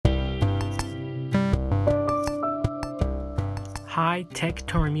High Tech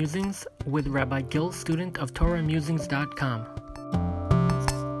Torah Musings with Rabbi Gil, student of TorahMusings.com.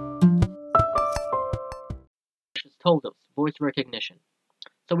 Told us voice recognition.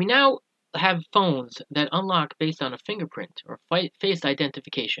 So we now have phones that unlock based on a fingerprint or face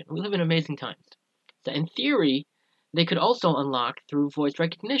identification. We live in amazing times. So in theory, they could also unlock through voice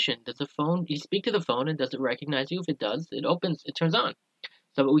recognition. You speak to the phone and does it recognize you? If it does, it turns on.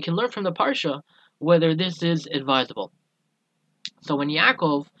 So we can learn from the Parsha whether this is advisable. So when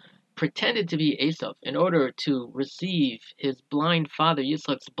Yaakov pretended to be Esav in order to receive his blind father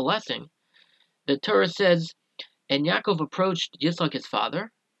Yitzchak's blessing, the Torah says, and Yaakov approached Yitzchak his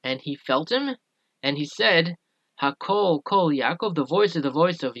father, and he felt him, and he said, Hakol kol Yaakov, the voice is the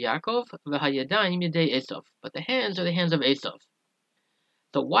voice of Yaakov, v'hayadayim yedei Esav, but the hands are the hands of Esav.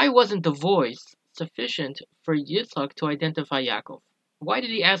 So why wasn't the voice sufficient for Yitzchak to identify Yaakov? Why did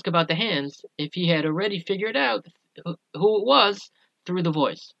he ask about the hands if he had already figured out who it was through the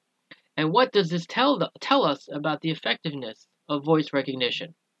voice? And what does this tell us about the effectiveness of voice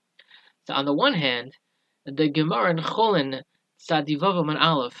recognition? So on the one hand, the Gemara in Cholin Tzadivav and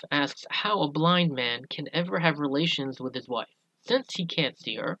Aleph asks how a blind man can ever have relations with his wife. Since he can't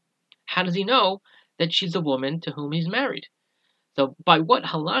see her, how does he know that she's a woman to whom he's married? So by what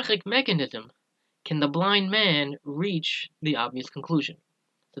halachic mechanism can the blind man reach the obvious conclusion?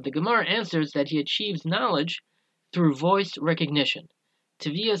 So the Gemara answers that he achieves knowledge through voice recognition.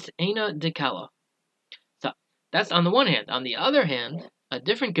 Tivias eina dekala. So that's on the one hand. On the other hand, a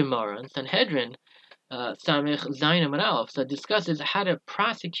different Gemara in Sanhedrin, Samech Zayin Amud Aleph, discusses how to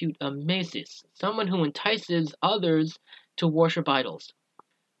prosecute a mesis, someone who entices others to worship idols.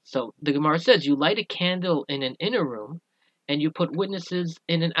 So the Gemara says you light a candle in an inner room and you put witnesses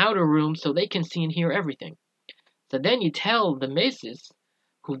in an outer room so they can see and hear everything. So then you tell the mesis,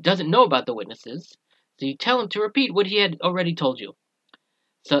 who doesn't know about the witnesses, so you tell him to repeat what he had already told you.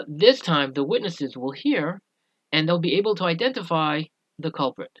 So this time the witnesses will hear and they'll be able to identify the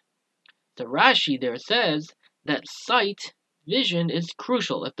culprit. So Rashi there says that sight, vision, is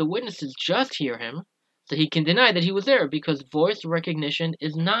crucial. If the witnesses just hear him, so he can deny that he was there because voice recognition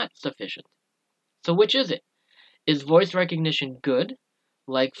is not sufficient. So which is it? Is voice recognition good,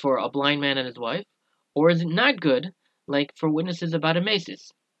 like for a blind man and his wife, or is it not good, like for witnesses about a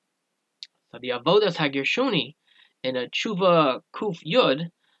mesis? So the Avodas HaGershuni in a Tshuva Kuf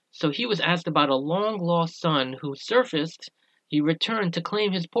Yud, so he was asked about a long-lost son who surfaced. He returned to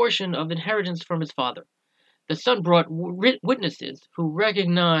claim his portion of inheritance from his father. The son brought witnesses who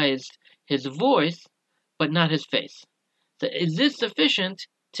recognized his voice, but not his face. So is this sufficient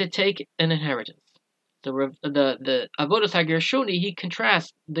to take an inheritance? So the Avodas HaGershuni, he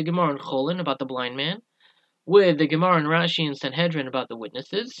contrasts the Gemara in Cholin about the blind man with the Gemara in Rashi and Sanhedrin about the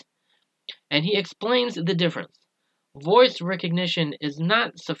witnesses, and he explains the difference. Voice recognition is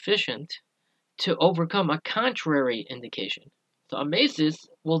not sufficient to overcome a contrary indication. So a mesis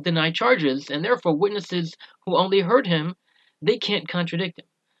will deny charges, and therefore witnesses who only heard him, they can't contradict him.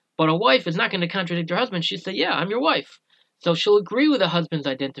 But a wife is not going to contradict her husband. She'll say, yeah, I'm your wife. So she'll agree with the husband's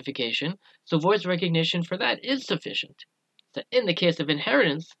identification, so voice recognition for that is sufficient. So in the case of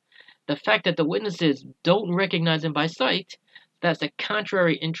inheritance, the fact that the witnesses don't recognize him by sight, that's a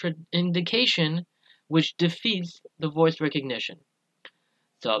contrary indication which defeats the voice recognition.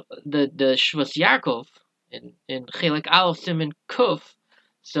 So the Shvus Yaakov in Chelek Aleph Siman Kuf,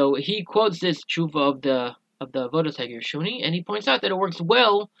 so he quotes this tshuva of the Avodas HaGershuni, and he points out that it works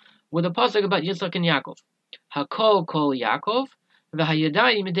well with a pasuk about Yitzchak and Yaakov. Hakol kol Yaakov,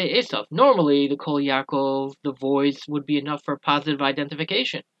 v'hayadayim yedei Esav. Normally, the kol Yaakov, the voice, would be enough for positive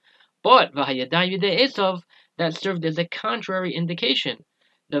identification. But v'hayadayim yedei Esav, that served as a contrary indication.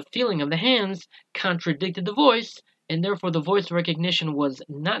 The feeling of the hands contradicted the voice, and therefore the voice recognition was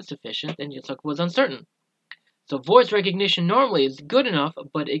not sufficient, and Yitzchak was uncertain. So voice recognition normally is good enough,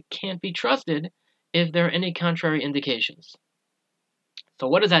 but it can't be trusted if there are any contrary indications. So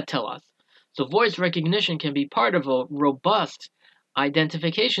what does that tell us? So voice recognition can be part of a robust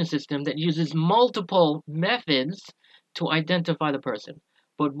identification system that uses multiple methods to identify the person.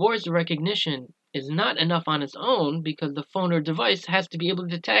 But voice recognition is not enough on its own because the phone or device has to be able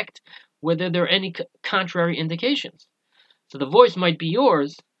to detect whether there are any contrary indications. So the voice might be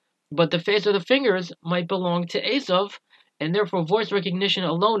yours, but the face or the fingers might belong to Esav, and therefore voice recognition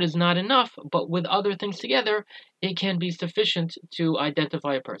alone is not enough, but with other things together, it can be sufficient to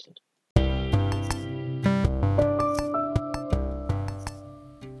identify a person.